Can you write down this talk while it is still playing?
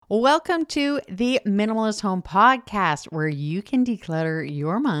Welcome to the Minimalist Home Podcast, where you can declutter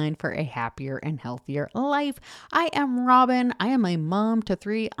your mind for a happier and healthier life. I am Robin. I am a mom to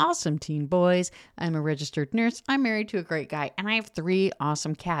 3 awesome teen boys. I'm a registered nurse. I'm married to a great guy, and I have 3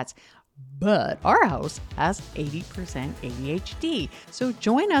 awesome cats. But our house has 80% ADHD. So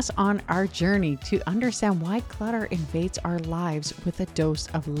join us on our journey to understand why clutter invades our lives with a dose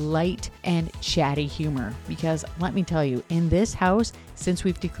of light and chatty humor. Because let me tell you, in this house, since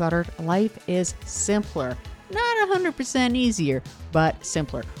we've decluttered, life is simpler. Not 100% easier, but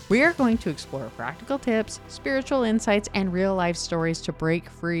simpler. We are going to explore practical tips, spiritual insights, and real life stories to break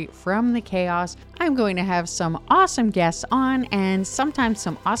free from the chaos. I'm going to have some awesome guests on and sometimes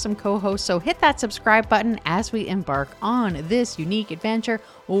some awesome co-hosts. So hit that subscribe button as we embark on this unique adventure.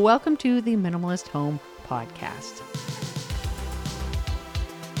 Welcome to the Minimalist Home Podcast.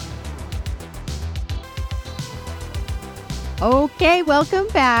 Okay, welcome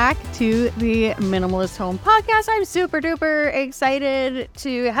back to the Minimalist Home Podcast. I'm super duper excited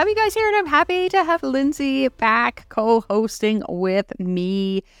to have you guys here, and I'm happy to have Lindsay back co-hosting with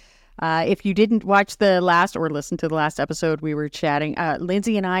me. If you didn't watch the last or listen to the last episode, we were chatting.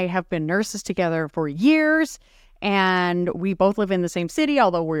 Lindsay and I have been nurses together for years, and we both live in the same city,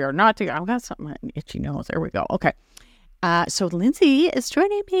 although we are not together. I've got something on an itchy nose. There we go. Okay. So Lindsay is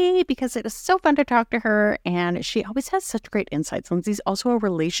joining me because it is so fun to talk to her, and she always has such great insights. Lindsay's also a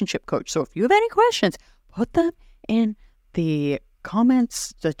relationship coach. So if you have any questions, put them in the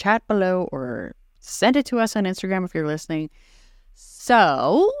comments, the chat below, or send it to us on Instagram if you're listening.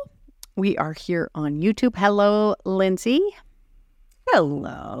 So we are here on YouTube. Hello, Lindsay.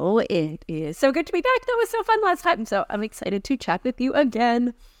 Hello. It is so good to be back. That was so fun last time. So I'm excited to chat with you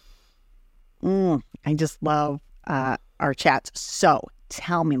again. I just love our chats. So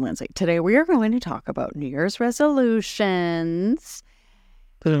tell me, Lindsay, today we are going to talk about New Year's resolutions.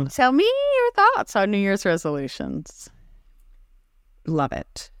 Tell me your thoughts on New Year's resolutions. Love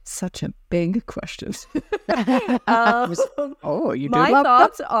it. Such a big question. You do. My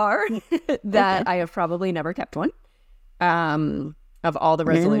thoughts are that I have probably never kept one. Of all the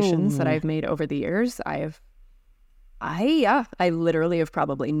resolutions that I've made over the years, I literally have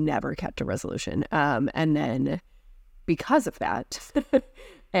probably never kept a resolution. And then because of that,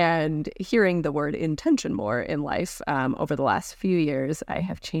 and hearing the word intention more in life over the last few years, I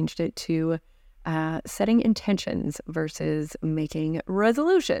have changed it to setting intentions versus making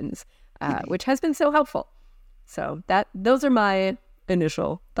resolutions, which has been so helpful. So those are my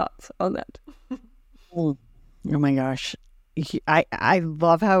initial thoughts on that. Oh my gosh. I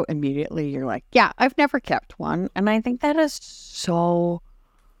love how immediately you're like, yeah, I've never kept one. And I think that is so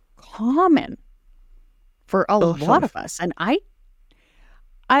common for a lot of us. And I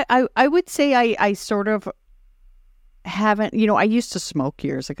would say I sort of haven't, I used to smoke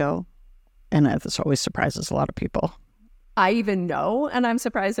years ago, and this always surprises a lot of people. I even know, and I'm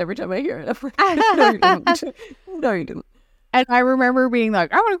surprised every time I hear it. No, you didn't. No, you didn't. And I remember being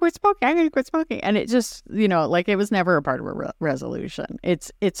like, I want to quit smoking. I'm going to quit smoking. And it just, like it was never a part of a resolution. It's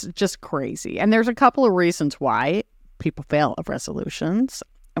just crazy. And there's a couple of reasons why people fail of resolutions,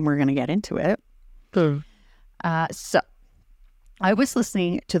 and we're going to get into it. So I was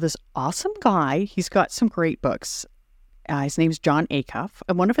listening to this awesome guy. He's got some great books. His name's Jon Acuff.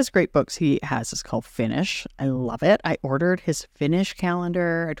 And one of his great books he has is called Finish. I love it. I ordered his Finish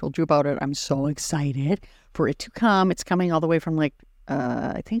calendar. I told you about it. I'm so excited for it to come. It's coming all the way from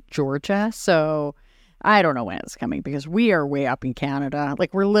I think Georgia. So I don't know when it's coming because we are way up in Canada.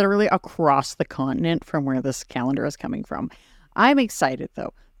 Like we're literally across the continent from where this calendar is coming from. I'm excited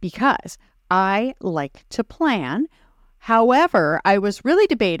though, because I like to plan. However, I was really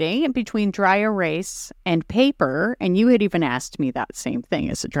debating between dry erase and paper, and you had even asked me that same thing,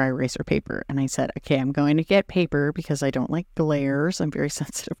 is it dry erase or paper? And I said, okay, I'm going to get paper because I don't like glares. I'm very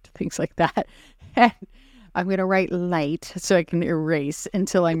sensitive to things like that. And I'm going to write light so I can erase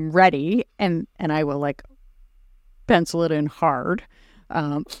until I'm ready, and I will pencil it in hard. I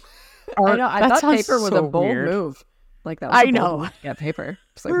know. I thought paper was a bold move. Like that was bold move. Yeah, paper.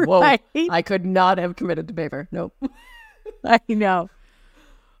 It's like, whoa, right? I could not have committed to paper. Nope. I know.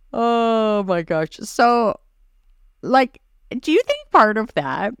 Oh my gosh. So, do you think part of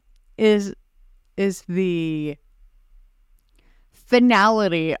that is the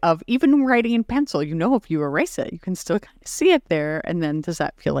finality of even writing in pencil? If you erase it, you can still kind of see it there. And then does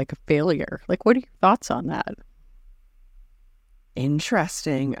that feel like a failure? What are your thoughts on that?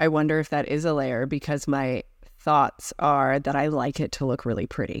 Interesting. I wonder if that is a layer, because my thoughts are that I like it to look really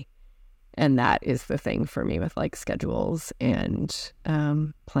pretty. And that is the thing for me with schedules and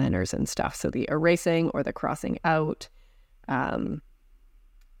planners and stuff. So the erasing or the crossing out,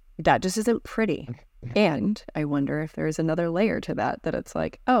 that just isn't pretty. And I wonder if there's another layer to that it's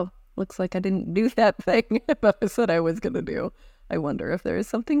like, oh, looks like I didn't do that thing that I said I was going to do. I wonder if there is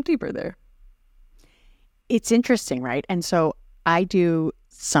something deeper there. It's interesting, right? And so I do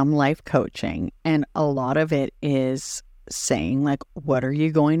some life coaching, and a lot of it is saying, like, what are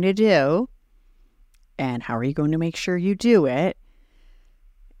you going to do? And how are you going to make sure you do it?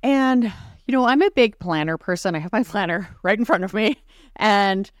 And, you know, I'm a big planner person. I have my planner right in front of me.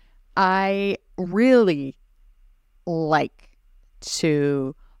 And I really like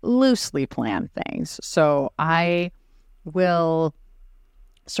to loosely plan things. So I will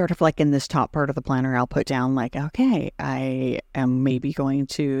sort of like in this top part of the planner, I'll put down like, okay, I am maybe going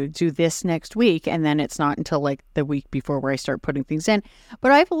to do this next week. And then it's not until like the week before where I start putting things in.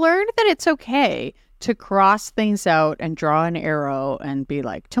 But I've learned that it's okay to cross things out and draw an arrow and be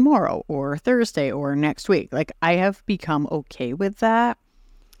like tomorrow or Thursday or next week. Like I have become okay with that.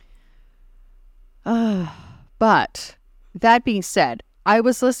 But that being said, I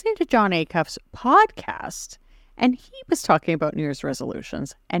was listening to Jon Acuff's podcast, and he was talking about New Year's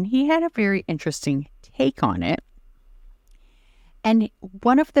resolutions, and he had a very interesting take on it. And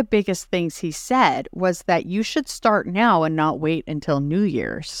one of the biggest things he said was that you should start now and not wait until New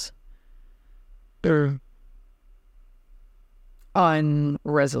Year's. On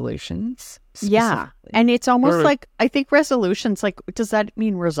resolutions? Yeah. And it's almost like, I think resolutions, like, does that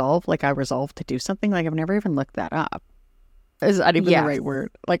mean resolve? Like I resolve to do something? Like I've never even looked that up. Is that even the right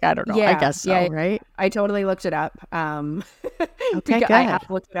word? Like, I don't know. I guess so, right? I totally looked it up. Okay, good. I have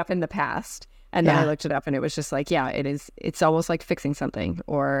looked it up in the past. And then I looked it up and it was just like, yeah, it's almost like fixing something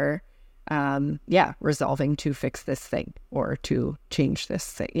or, resolving to fix this thing or to change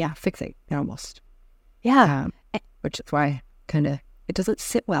this thing. Yeah, fixing almost. Yeah. Which is why it doesn't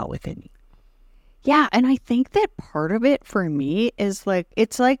sit well within me. Yeah. And I think that part of it for me is like,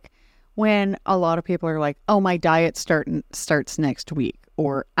 it's like, when a lot of people are like, oh, my diet starts next week,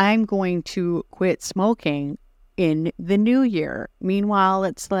 or I'm going to quit smoking in the new year. Meanwhile,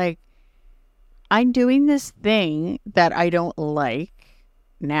 it's like, I'm doing this thing that I don't like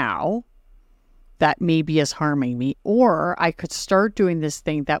now that maybe is harming me, or I could start doing this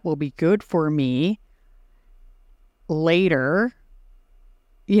thing that will be good for me later.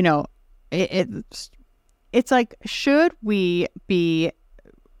 You know, it's like, should we be...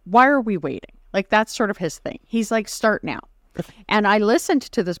 Why are we waiting? Like, that's sort of his thing. He's like, start now. And I listened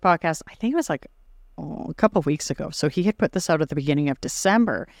to this podcast, I think it was like a couple of weeks ago. So he had put this out at the beginning of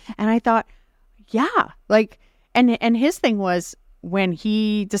December. And I thought, yeah, like, and his thing was when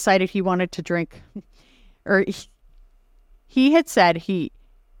he decided he wanted to drink, or he had said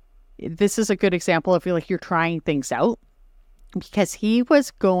this is a good example of like you're trying things out. Because he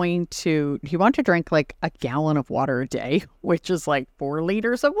wanted to drink like a gallon of water a day, which is like 4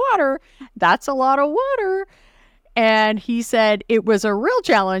 liters of water. That's a lot of water. And he said it was a real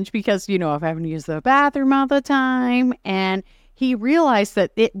challenge because, you know, of having to use the bathroom all the time. And he realized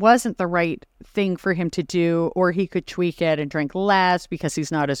that it wasn't the right thing for him to do, or he could tweak it and drink less because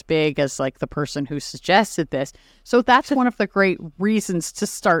he's not as big as like the person who suggested this. So that's one of the great reasons to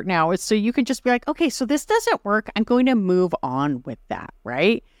start now, is so you can just be like, okay, so this doesn't work. I'm going to move on with that,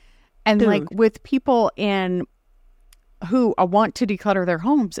 right? And like with people who want to declutter their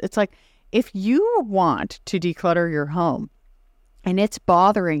homes, it's like, if you want to declutter your home and it's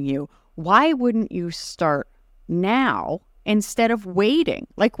bothering you, why wouldn't you start now instead of waiting?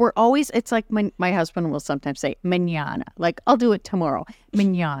 Like it's like my husband will sometimes say, mañana, like I'll do it tomorrow,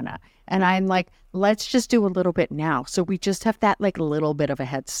 mañana. And I'm like, let's just do a little bit now. So we just have that like little bit of a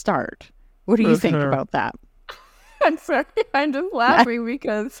head start. What do you think about that? I'm sorry. I'm just laughing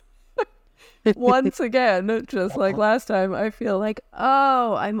because once again, just like last time, I feel like,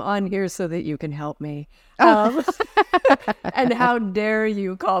 oh, I'm on here so that you can help me. And how dare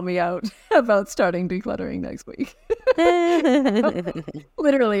you call me out about starting decluttering next week?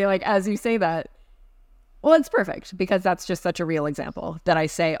 Literally, like, as you say that, well, it's perfect because that's just such a real example that I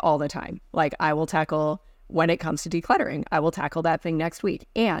say all the time. Like, I will tackle, when it comes to decluttering, I will tackle that thing next week.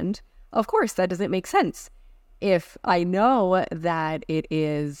 And of course, that doesn't make sense. If I know that it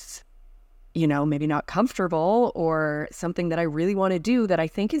is, you know, maybe not comfortable or something that I really want to do that I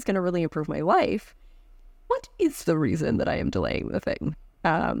think is going to really improve my life, what is the reason that I am delaying the thing?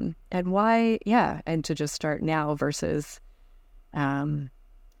 And why? Yeah. And to just start now versus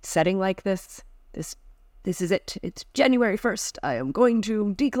setting like this is it. It's January 1st. I am going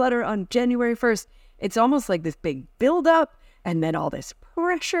to declutter on January 1st. It's almost like this big buildup and then all this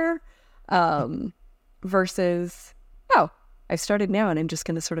pressure versus, oh, I started now and I'm just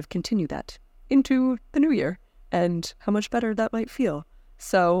going to sort of continue that into the new year and how much better that might feel.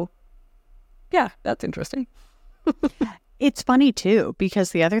 So yeah, that's interesting. It's funny too,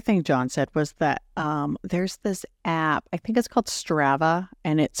 because the other thing John said was that there's this app, I think it's called Strava,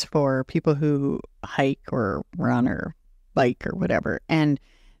 and it's for people who hike or run or bike or whatever. And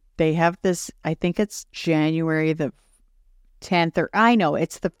they have this, I think it's January the 10th, or I know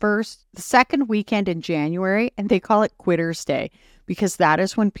it's the second weekend in January, and they call it Quitter's Day because that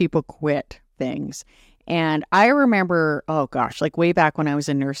is when people quit things. And I remember, oh gosh, like way back when I was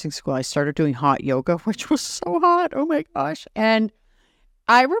in nursing school, I started doing hot yoga, which was so hot. Oh my gosh. And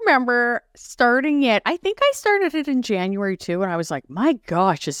I remember starting it. I think I started it in January too. And I was like, my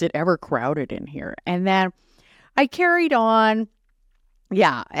gosh, is it ever crowded in here? And then I carried on.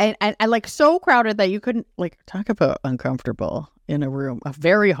 Yeah. And like so crowded that you couldn't, like, talk about uncomfortable in a room, a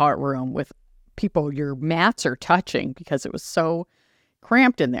very hot room with people your mats are touching because it was so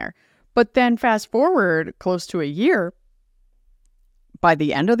cramped in there. But then fast forward close to a year, by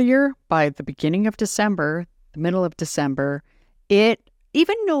the end of the year, by the beginning of December, the middle of December,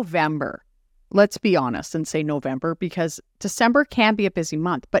 even November, let's be honest and say November, because December can be a busy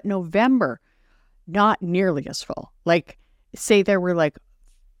month, but November, not nearly as full. Like, say there were like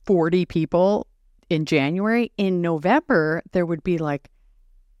 40 people in January. In November, there would be like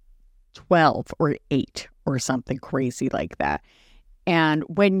 12 or 8 or something crazy like that. And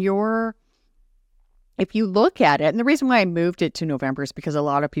if you look at it, and the reason why I moved it to November is because a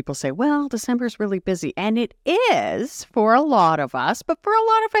lot of people say, well, December is really busy. And it is for a lot of us, but for a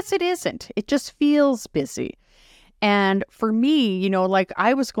lot of us, it isn't. It just feels busy. And for me, like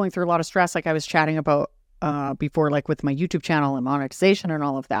I was going through a lot of stress, like I was chatting about before, like with my YouTube channel and monetization and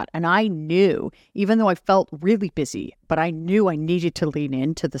all of that. And I knew, even though I felt really busy, but I knew I needed to lean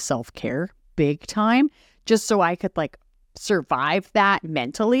into the self-care big time, just so I could like survive that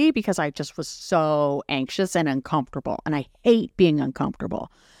mentally, because I just was so anxious and uncomfortable, and I hate being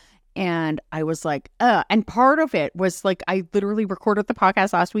uncomfortable. And I was like, and part of it was like, I literally recorded the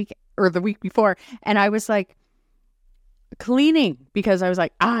podcast last week or the week before, and I was like cleaning because I was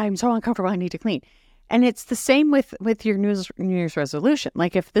like, I'm so uncomfortable, I need to clean. And it's the same with your New Year's resolution.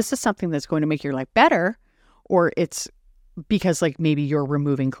 Like, if this is something that's going to make your life better, or it's because like maybe you're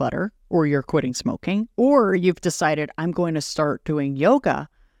removing clutter, or you're quitting smoking, or you've decided I'm going to start doing yoga,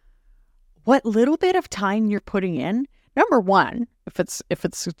 what little bit of time you're putting in, number one, if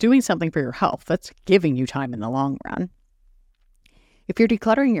it's doing something for your health, that's giving you time in the long run. If you're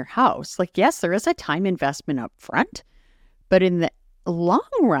decluttering your house, like, yes, there is a time investment up front, but in the long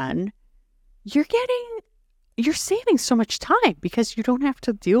run, you're saving so much time because you don't have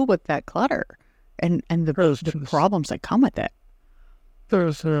to deal with that clutter and the problems that come with it.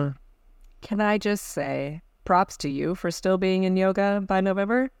 Can I just say props to you for still being in yoga by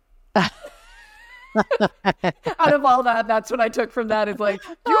November? Out of all that, that's what I took from that. Is like,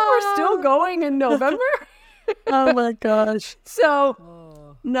 you were still going in November? Oh my gosh.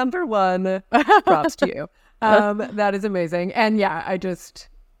 So, number one, props to you. That is amazing. And yeah,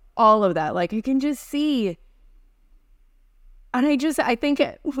 all of that, like, you can just see. And I think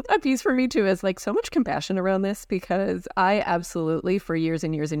a piece for me too is like so much compassion around this, because I absolutely for years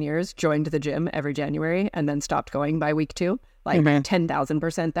and years and years joined the gym every January and then stopped going by week 2, like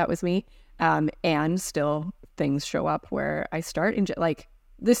 10,000% that was me. And still things show up where I start like,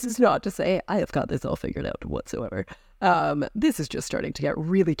 this is not to say I have got this all figured out whatsoever. This is just starting to get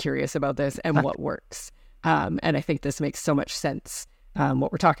really curious about this and what works. And I think this makes so much sense.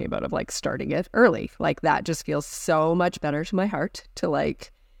 What we're talking about of like starting it early, like that just feels so much better to my heart to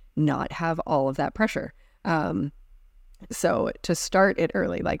like not have all of that pressure. So to start it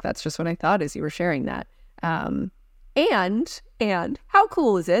early, like that's just what I thought as you were sharing that. And how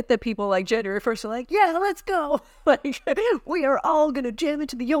cool is it that people like January 1st are like, yeah, let's go. Like, we are all going to jam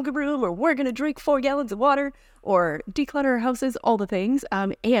into the yoga room, or we're going to drink 4 gallons of water, or declutter our houses, all the things.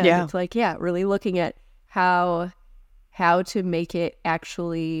 It's like, yeah, really looking at how to make it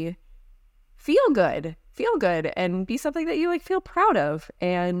actually feel good and be something that you like feel proud of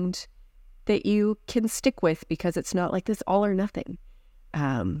and that you can stick with, because it's not like this all or nothing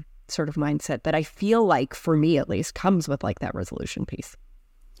sort of mindset that I feel like, for me at least, comes with like that resolution piece.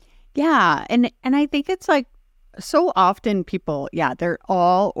 Yeah. And I think it's like so often people, they're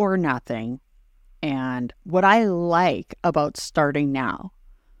all or nothing. And what I like about starting now,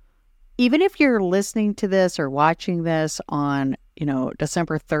 even if you're listening to this or watching this on,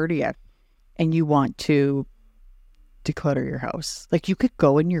 December 30th, and you want to declutter your house, like, you could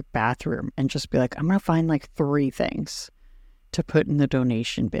go in your bathroom and just be like, I'm going to find like 3 things to put in the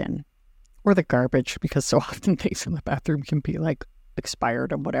donation bin or the garbage, because so often things in the bathroom can be like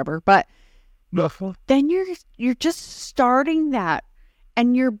expired and whatever. But then you're just starting that.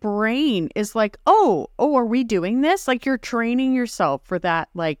 And your brain is like, oh, are we doing this? Like you're training yourself for that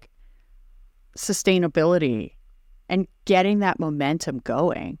like sustainability and getting that momentum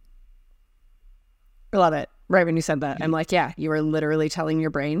going. I love it. Right when you said that, I'm like, yeah, you are literally telling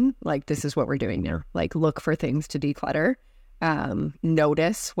your brain, like, this is what we're doing now. Like, look for things to declutter.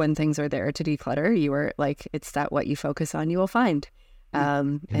 Notice when things are there to declutter. You are like, it's that what you focus on, you will find.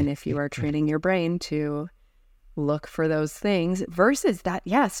 And if you are training your brain to look for those things versus that,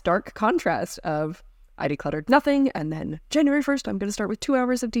 stark contrast of I decluttered nothing and then January 1st, I'm going to start with 2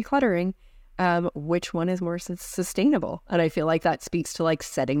 hours of decluttering. Which one is more sustainable? And I feel like that speaks to like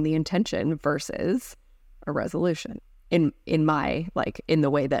setting the intention versus a resolution in my, like, in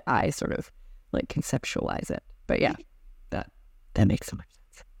the way that I sort of like conceptualize it. But yeah, that makes so much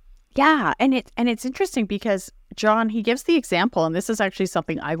sense. Yeah. And it's interesting because Jon, he gives the example, and this is actually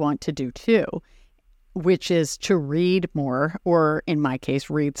something I want to do too, which is to read more, or in my case,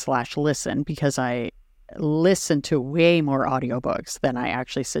 read/listen, because I listen to way more audiobooks than I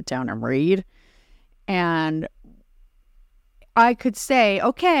actually sit down and read. And I could say,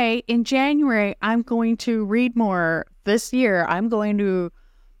 okay, in January, I'm going to read more. This year, I'm going to,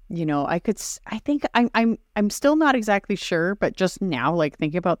 I think I'm still not exactly sure, but just now, like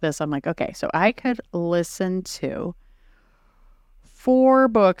thinking about this, I'm like, okay, so I could listen to 4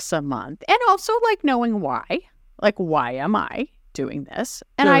 books a month, and also like knowing why am I doing this?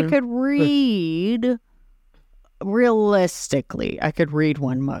 And I could read, realistically, I could read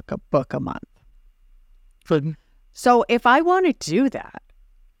 1 book a month. So if I want to do that,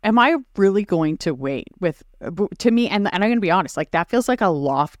 am I really going to wait to me? And I'm going to be honest, like that feels like a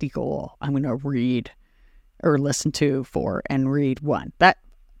lofty goal. I'm going to read or listen to 4 and read 1. That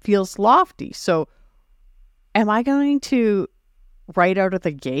feels lofty. So am I going to right out of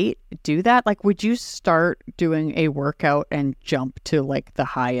the gate do that? Like, would you start doing a workout and jump to like the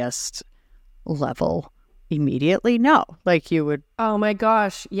highest level immediately? No, like you would. Oh my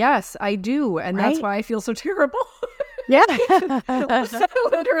gosh, yes, I do, and right? That's why I feel so terrible. Yeah.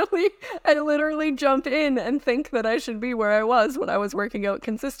 I literally jump in and think that I should be where I was when I was working out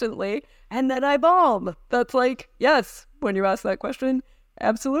consistently, and then I bomb. That's like, yes, when you ask that question,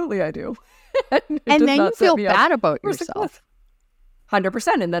 absolutely I do. And then you feel bad about yourself.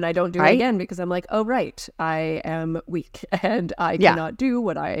 100%. And then I don't do it again because I'm like, oh, right, I am weak and I cannot do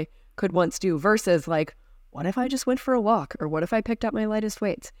what I could once do, versus like, what if I just went for a walk, or what if I picked up my lightest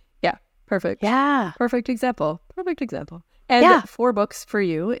weights? Yeah. Perfect. Yeah. Perfect example. And 4 books for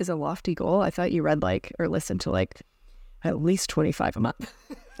you is a lofty goal. I thought you read like, or listened to like at least 25 a month.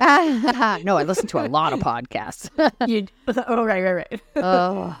 No, I listen to a lot of podcasts. Right.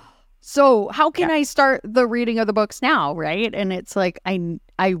 So how can I start the reading of the books now, right? And it's like, I need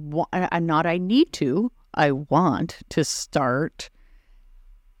to, I want to start.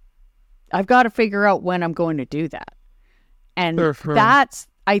 I've got to figure out when I'm going to do that. And that's,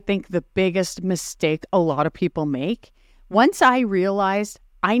 I think, the biggest mistake a lot of people make. Once I realized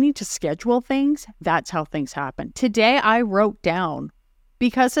I need to schedule things, that's how things happen. Today, I wrote down,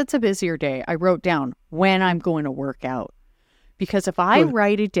 because it's a busier day, I wrote down when I'm going to work out. Because if I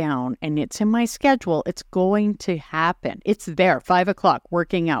write it down and it's in my schedule, it's going to happen. It's there, 5 o'clock,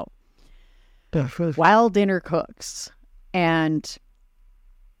 working out, while dinner cooks. And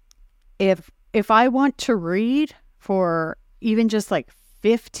if I want to read for even just like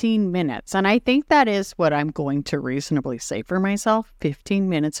 15 minutes, and I think that is what I'm going to reasonably say for myself, 15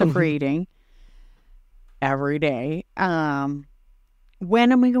 minutes of reading every day.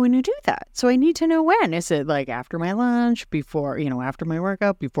 When am I going to do that? So I need to know when. Is it like after my lunch, before, after my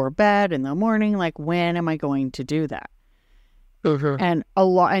workout, before bed, in the morning? Like, when am I going to do that? And a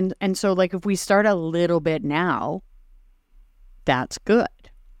lot, and so like if we start a little bit now, that's good.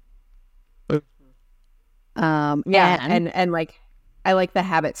 And like, I like the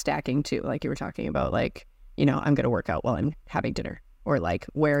habit stacking too. Like you were talking about, like, I'm going to work out while I'm having dinner, or like,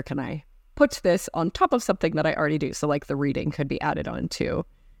 where can I put this on top of something that I already do? So like the reading could be added on to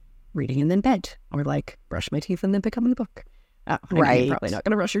reading and then bed, or like brush my teeth and then pick up the book. Right. You're probably not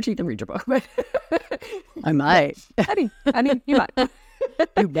going to brush your teeth and read your book, but I might. I mean, you might.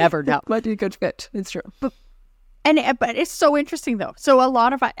 You never know. Might be a good fit. It's true. But it's so interesting though. So a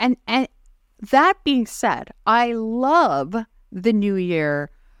lot of, and that being said, I love the new year.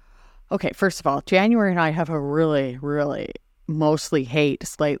 Okay, first of all, January and I have a really, really mostly hate,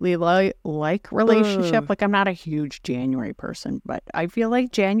 slightly like relationship. Like, I'm not a huge January person, but I feel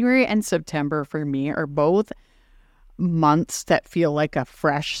like January and September for me are both months that feel like a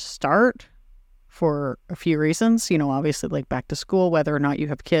fresh start for a few reasons. Obviously, like back to school, whether or not you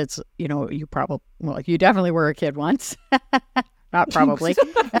have kids, you definitely were a kid once. Not probably.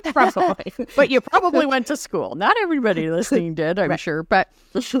 Probably. But you probably went to school. Not everybody listening did, I'm sure. But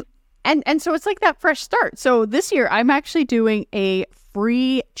and so it's like that fresh start. So this year I'm actually doing a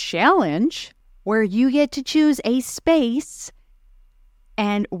free challenge where you get to choose a space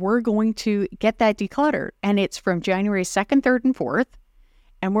and we're going to get that decluttered. And it's from January 2nd, 3rd, and 4th.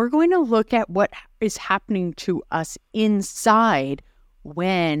 And we're going to look at what is happening to us inside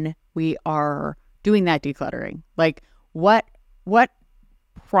when we are doing that decluttering. Like what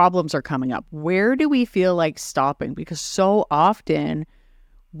problems are coming up? Where do we feel like stopping? Because so often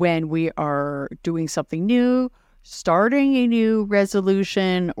when we are doing something new, starting a new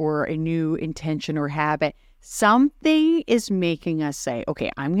resolution or a new intention or habit, something is making us say,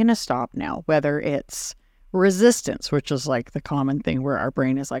 okay, I'm going to stop now. Whether it's resistance, which is like the common thing where our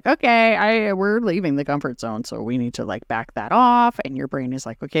brain is like, okay, we're leaving the comfort zone, so we need to like back that off. And your brain is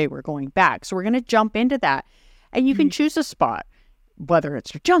like, okay, we're going back. So we're going to jump into that. And you can choose a spot, whether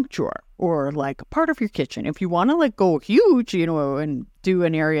it's your junk drawer or like a part of your kitchen. If you want to like go huge, and do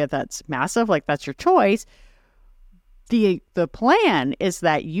an area that's massive, like that's your choice. The plan is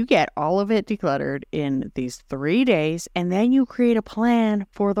that you get all of it decluttered in these 3 days, and then you create a plan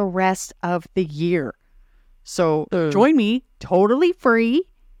for the rest of the year. So join me, totally free,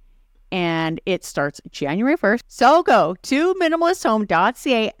 and it starts January 1st. So go to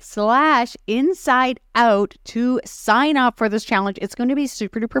minimalisthome.ca/inside out to sign up for this challenge. It's going to be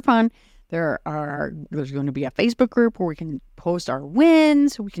super duper fun. There's going to be a Facebook group where we can post our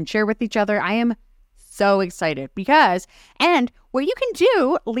wins. We can share with each other. I am so excited and what you can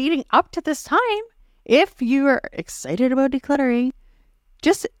do leading up to this time, if you are excited about decluttering,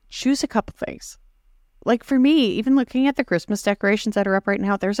 just choose a couple things. Like for me, even looking at the Christmas decorations that are up right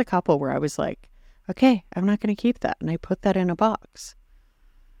now, there's a couple where I was like, okay, I'm not going to keep that. And I put that in a box.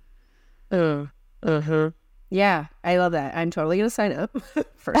 Yeah, I love that. I'm totally going to sign up,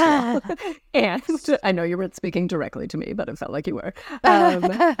 first of all. And I know you weren't speaking directly to me, but it felt like you were. And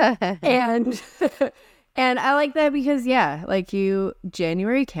I like that because,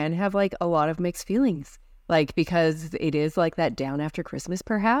 January can have like a lot of mixed feelings. Like, because it is like that down after Christmas,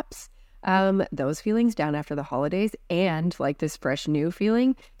 perhaps. Those feelings down after the holidays and like this fresh new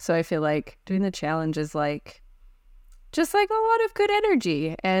feeling. So I feel like doing the challenge is like just like a lot of good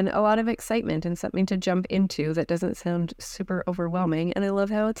energy and a lot of excitement and something to jump into that doesn't sound super overwhelming. And I love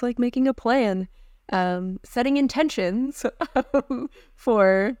how it's like making a plan, setting intentions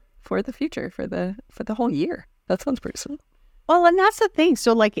for the future, for the whole year. That sounds pretty sweet. Well, and that's the thing.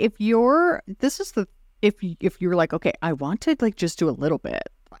 So like if you're like, okay, I want to like just do a little bit.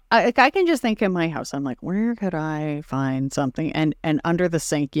 I can just think in my house, I'm like, where could I find something? And under the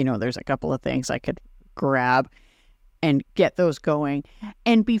sink, there's a couple of things I could grab and get those going.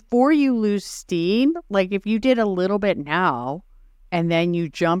 And before you lose steam, like if you did a little bit now and then you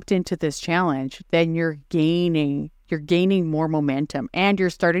jumped into this challenge, then you're gaining more momentum and you're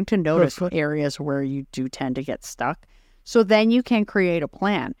starting to notice areas where you do tend to get stuck. So then you can create a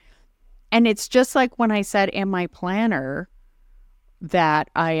plan. And it's just like when I said in my planner that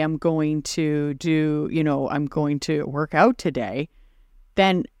I am going to do, I'm going to work out today,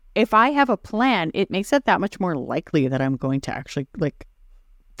 then if I have a plan, it makes it that much more likely that I'm going to actually like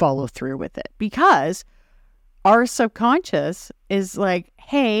follow through with it, because our subconscious is like,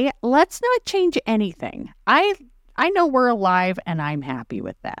 hey, let's not change anything. I know we're alive and I'm happy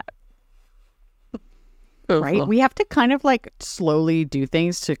with that. Right? We have to kind of like slowly do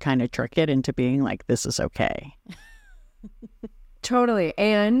things to kind of trick it into being like, this is okay. Totally.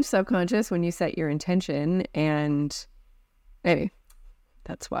 And subconscious, when you set your intention, and maybe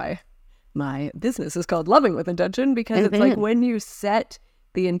that's why my business is called Loving with Intention, because it's like when you set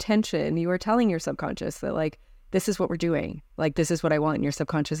the intention, you are telling your subconscious that like, this is what we're doing. Like, this is what I want. And your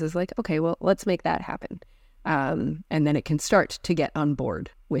subconscious is like, okay, well, let's make that happen. And then it can start to get on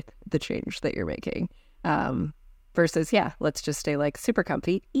board with the change that you're making. Versus, let's just stay like super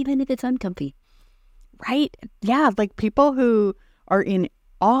comfy, even if it's uncomfy. Right? Yeah. Like people who are in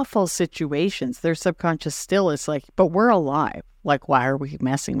awful situations, their subconscious still is like, but we're alive. Like, why are we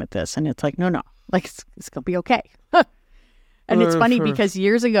messing with this? And it's like, no, like it's going to be okay. And it's funny because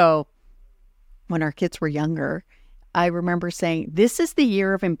years ago, when our kids were younger, I remember saying, this is the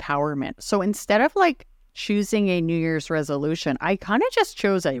year of empowerment. So instead of like choosing a New Year's resolution, I kind of just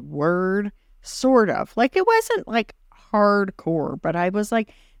chose a word, sort of. Like it wasn't like hardcore, but I was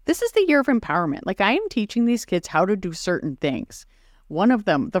like, this is the year of empowerment. Like I am teaching these kids how to do certain things. One of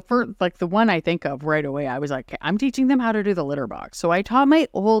them, the one I think of right away, I was like, okay, I'm teaching them how to do the litter box. So I taught my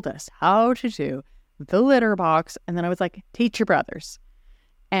oldest how to do the litter box. And then I was like, teach your brothers.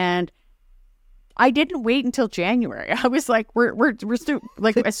 And I didn't wait until January. I was like, we're still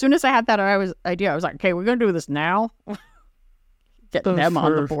like, as soon as I had that idea, I was like, okay, we're gonna do this now. Getting them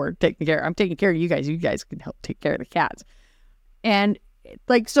on the board, I'm taking care of you guys. You guys can help take care of the cats. And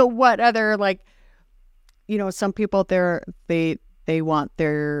like, so what other, like, you know, some people they want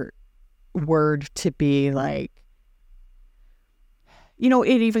their word to be like, you know,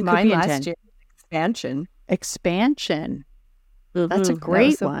 it even could be last year, expansion. That's a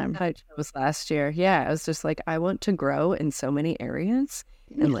great one. I chose last year. Yeah, I was just like, I want to grow in so many areas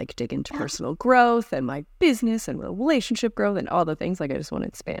and like dig into personal growth and my business and relationship growth and all the things. Like, I just want to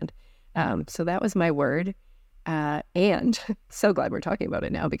expand. So that was my word. And so glad we're talking about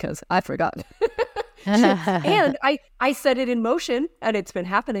it now because I forgot. And I set it in motion and it's been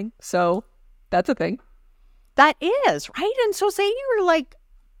happening. So that's a thing. That is, right? And so say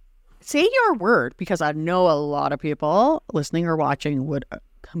your word, because I know a lot of people listening or watching would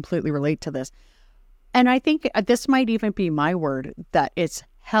completely relate to this. And I think this might even be my word, that it's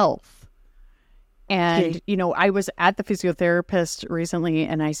health. And, you know, I was at the physiotherapist recently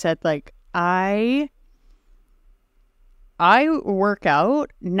and I said, like, I work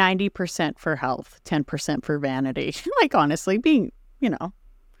out 90% for health, 10% for vanity. Like, honestly, being, you know,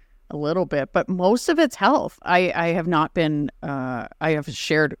 a little bit, but most of it's health. I have not been, I have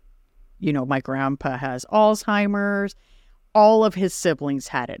shared, you know, my grandpa has Alzheimer's. All of his siblings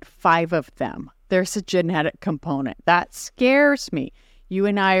had it, 5 of them. There's a genetic component. That scares me. You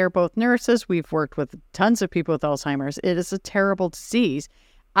and I are both nurses. We've worked with tons of people with Alzheimer's. It is a terrible disease.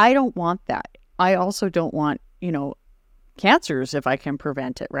 I don't want that. I also don't want, you know, cancers if I can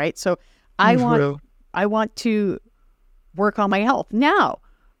prevent it, right? So I want to work on my health. Now,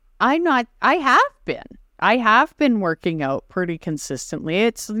 I have been working out pretty consistently.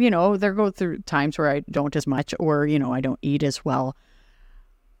 It's, you know, there go through times where I don't as much, or, you know, I don't eat as well.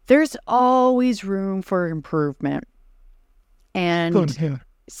 There's always room for improvement. And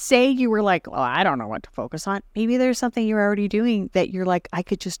say you were like, oh, I don't know what to focus on. Maybe there's something you're already doing that you're like, I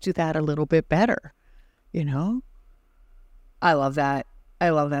could just do that a little bit better, you know? I love that. I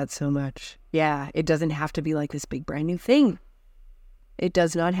love that so much. Yeah, it doesn't have to be like this big brand new thing. It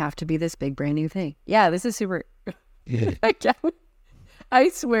does not have to be this big brand new thing. Yeah, this is super. I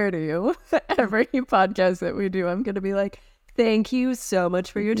swear to you, every podcast that we do, I'm going to be like, thank you so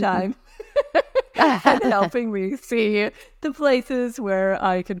much for your time and helping me see the places where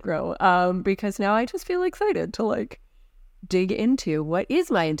I could grow. Because now I just feel excited to like dig into what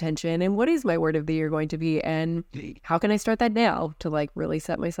is my intention and what is my word of the year going to be, and how can I start that now to like really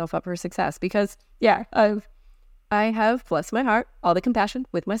set myself up for success? Because yeah, I have, bless my heart, all the compassion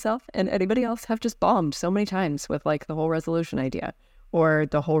with myself and anybody else, have just bombed so many times with like the whole resolution idea or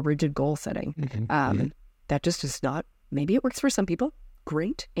the whole rigid goal setting. That just is not, maybe it works for some people,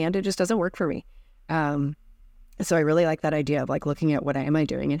 great, and it just doesn't work for me. So I really like that idea of like looking at what am I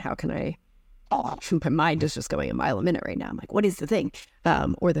doing and how can I, my mind is just going a mile a minute right now. I'm like, what is the thing?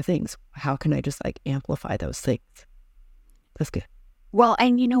 Or the things, how can I just like amplify those things? That's good. Well,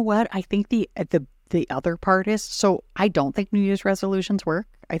 and you know what? I think the other part is, so I don't think New Year's resolutions work.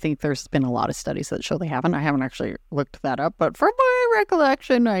 I think there's been a lot of studies that show they haven't. I haven't actually looked that up, but from my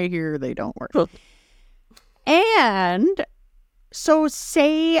recollection, I hear they don't work. And so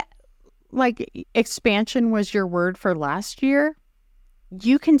say like expansion was your word for last year.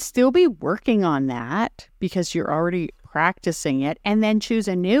 You can still be working on that because you're already practicing it, and then choose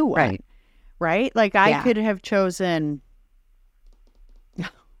a new one. Right? Like I could have chosen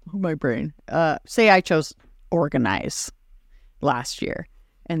my brain. Say I chose organize last year,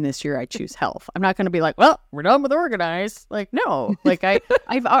 and this year I choose health. I'm not going to be like, well, we're done with organize. Like, no, like I've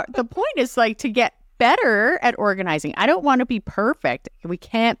the point is like to get better at organizing. I don't want to be perfect. We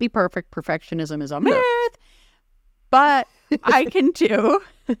can't be perfect. Perfectionism is a myth. But I can do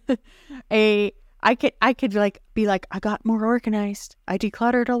I could like be like, I got more organized. I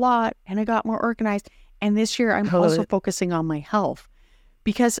decluttered a lot and I got more organized. And this year I'm also focusing on my health.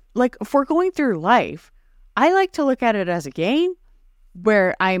 Because like if we're going through life, I like to look at it as a game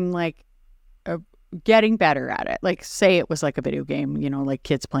where I'm like getting better at it. Like say it was like a video game, you know, like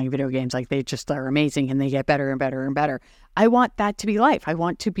kids playing video games, like they just are amazing and they get better and better and better. I want that to be life. I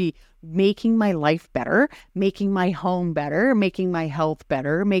want to be making my life better, making my home better, making my health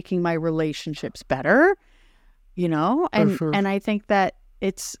better, making my relationships better, you know? And and I think that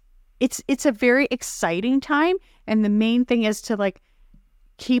it's a very exciting time. And the main thing is to like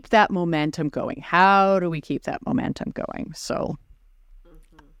keep that momentum going. How do we keep that momentum going? So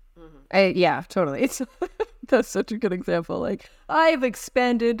yeah, totally. That's such a good example. Like, I've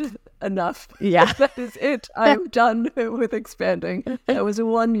expanded enough. Yeah. That is it. I'm done with expanding. That was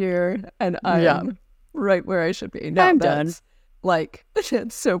 1 year, and I'm right where I should be. No, I'm that's, done. Like,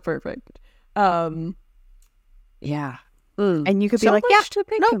 it's so perfect. Yeah. And you could be So like, much to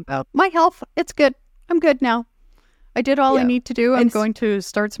think no, about. my health, it's good. I'm good now. I did all I need to do. I'm And going to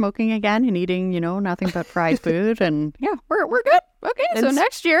start smoking again and eating, nothing but fried food. And we're good. Okay, so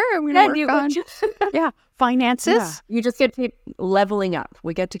next year I'm going to work on finances. Yeah. You just get to keep leveling up.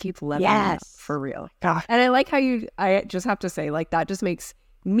 We get to keep leveling up for real. God. And I like how I just have to say, like, that just makes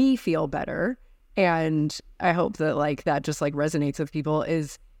me feel better. And I hope that, like, that just, like, resonates with people,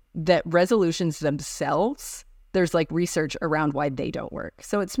 is that resolutions themselves, there's, like, research around why they don't work.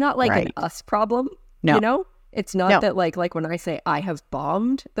 So it's not like an us problem, It's not that, like when I say I have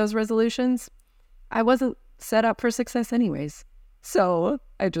bombed those resolutions, I wasn't set up for success anyways. So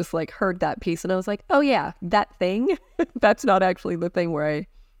I just, like, heard that piece and I was like, oh yeah, that thing, that's not actually the thing where I,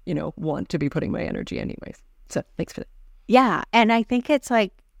 want to be putting my energy anyways. So thanks for that. Yeah. And I think it's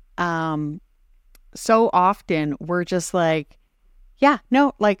like, so often we're just like,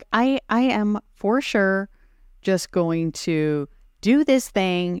 I am for sure just going to do this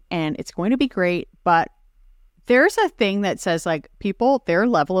thing and it's going to be great. But there's a thing that says, like, people, their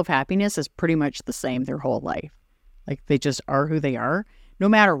level of happiness is pretty much the same their whole life. Like, they just are who they are, no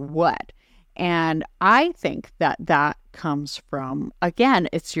matter what. And I think that comes from, again,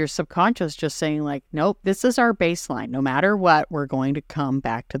 it's your subconscious just saying, like, nope, this is our baseline. No matter what, we're going to come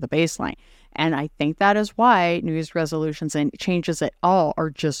back to the baseline. And I think that is why New Year's resolutions and changes at all are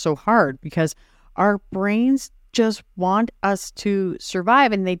just so hard, because our brains just want us to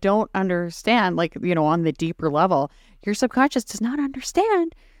survive, and they don't understand, like, on the deeper level, your subconscious does not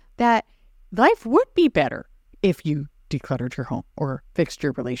understand that life would be better if you decluttered your home or fixed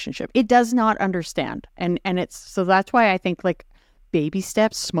your relationship. It does not understand. And it's, so that's why I think, like, baby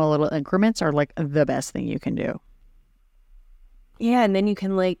steps, small little increments are, like, the best thing you can do. Yeah. And then you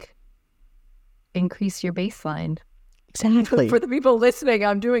can, like, increase your baseline. Exactly. For the people listening,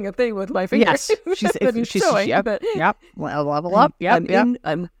 I'm doing a thing with my fingers. Yes. She's showing. Well, level up.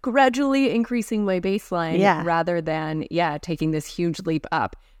 I'm gradually increasing my baseline rather than, taking this huge leap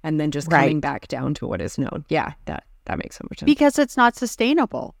up and then just coming back down to what is known. Yeah, that makes so much sense. Because it's not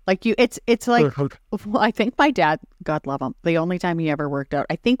sustainable. Like, it's like, well, I think my dad, God love him, the only time he ever worked out,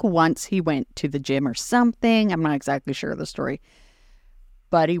 I think once he went to the gym or something. I'm not exactly sure of the story.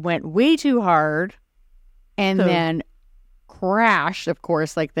 But he went way too hard and then crashed, of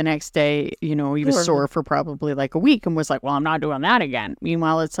course, like the next day, he was sore for probably like a week and was like, well, I'm not doing that again.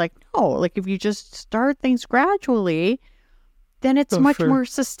 Meanwhile, it's like, no, like, if you just start things gradually, then it's much more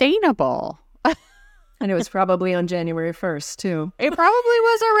sustainable. And it was probably on January 1st, too. It probably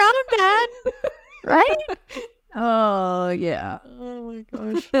was around then, right? Oh, yeah. Oh, my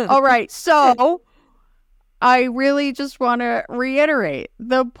gosh. All right. So I really just want to reiterate,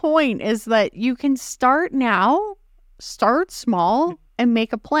 the point is that you can start now, start small, and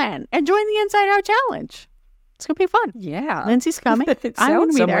make a plan, and join the Inside Out Challenge. It's going to be fun. Yeah. Lindsay's coming. It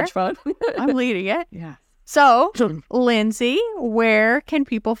sounds so much fun. I'm leading it. Yeah. So, Lindsay, where can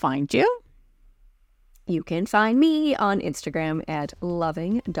people find you? You can find me on Instagram at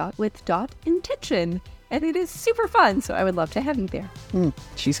loving.with.intention. And it is super fun, so I would love to have you there.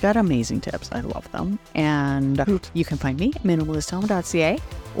 She's got amazing tips. I love them. And you can find me at minimalisthome.ca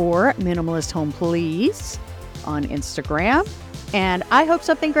or Minimalist Home Please on Instagram. And I hope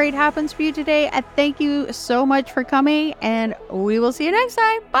something great happens for you today. And thank you so much for coming. And we will see you next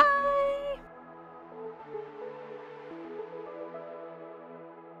time. Bye.